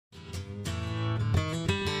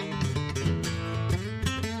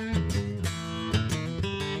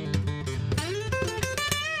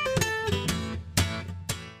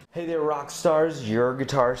there, rock stars, your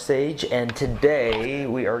guitar sage, and today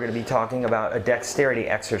we are going to be talking about a dexterity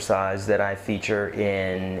exercise that I feature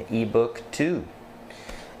in EBOOK 2.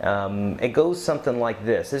 It goes something like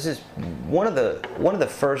this. This is one of the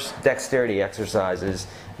first dexterity exercises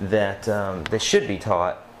that should be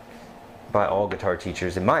taught by all guitar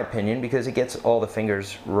teachers, in my opinion, because it gets all the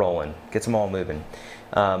fingers rolling, gets them all moving.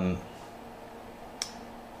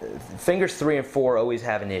 Fingers 3 and 4 always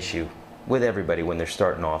have an issue with everybody when they're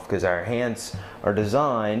starting off, because our hands are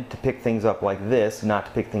designed to pick things up like this, not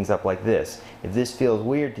to pick things up like this. If this feels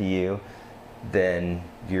weird to you, then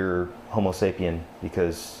you're Homo sapien,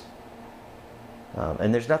 because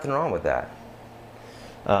and there's nothing wrong with that,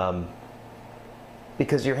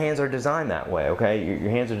 because your hands are designed that way. Okay,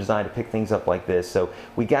 your hands are designed to pick things up like this. So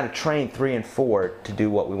we got to train 3 and 4 to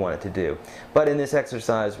do what we want it to do. But in this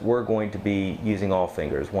exercise, we're going to be using all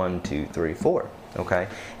fingers, 1, 2, 3, 4. Okay,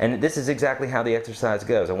 and this is exactly how the exercise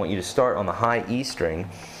goes. I want you to start on the high E string.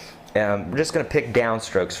 We're just going to pick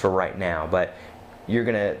downstrokes for right now, but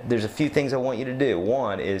there's a few things I want you to do.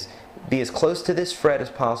 One is be as close to this fret as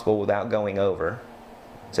possible without going over.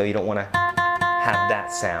 So you don't want to have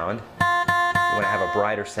that sound. You want to have a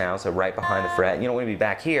brighter sound, so right behind the fret. And you don't want to be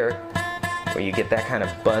back here where you get that kind of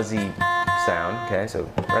buzzy sound. Okay, so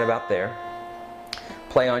right about there.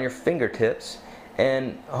 Play on your fingertips,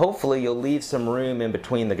 and hopefully you'll leave some room in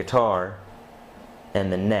between the guitar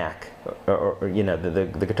and the neck, or you know, the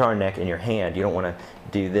guitar neck and your hand. You don't want to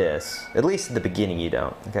do this. At least at the beginning you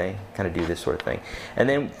don't. Okay, kind of do this sort of thing. And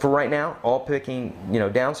then for right now, all picking, you know,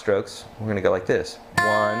 downstrokes, we're going to go like this.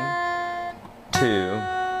 1, 2,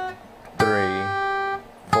 3,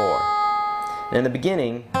 4. And in the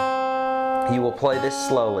beginning, you will play this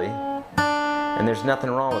slowly, and there's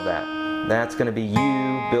nothing wrong with that. That's going to be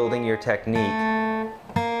you building your technique.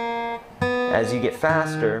 As you get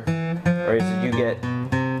faster, or as you get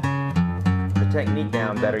the technique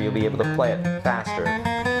down better, you'll be able to play it faster.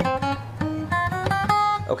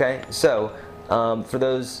 Okay, so for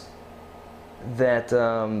those that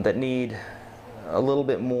need a little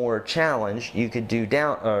bit more challenge, you could do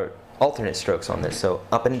alternate strokes on this, so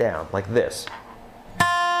up and down, like this.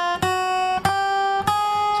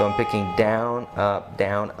 So I'm picking down, up,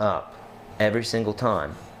 every single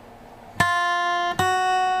time.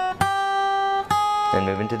 Then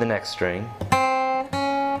move into the next string,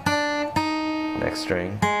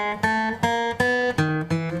 and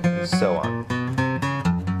so on.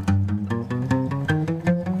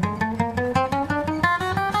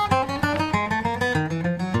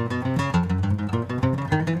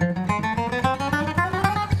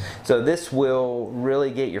 So this will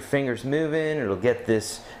really get your fingers moving. It'll get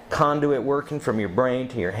this conduit working from your brain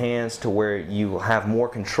to your hands to where you will have more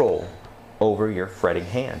control over your fretting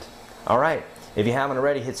hand. All right, if you haven't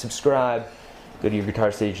already, hit subscribe. Go to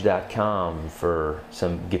yourguitarstage.com for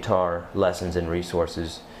some guitar lessons and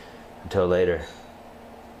resources. Until later,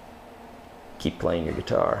 keep playing your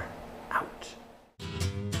guitar.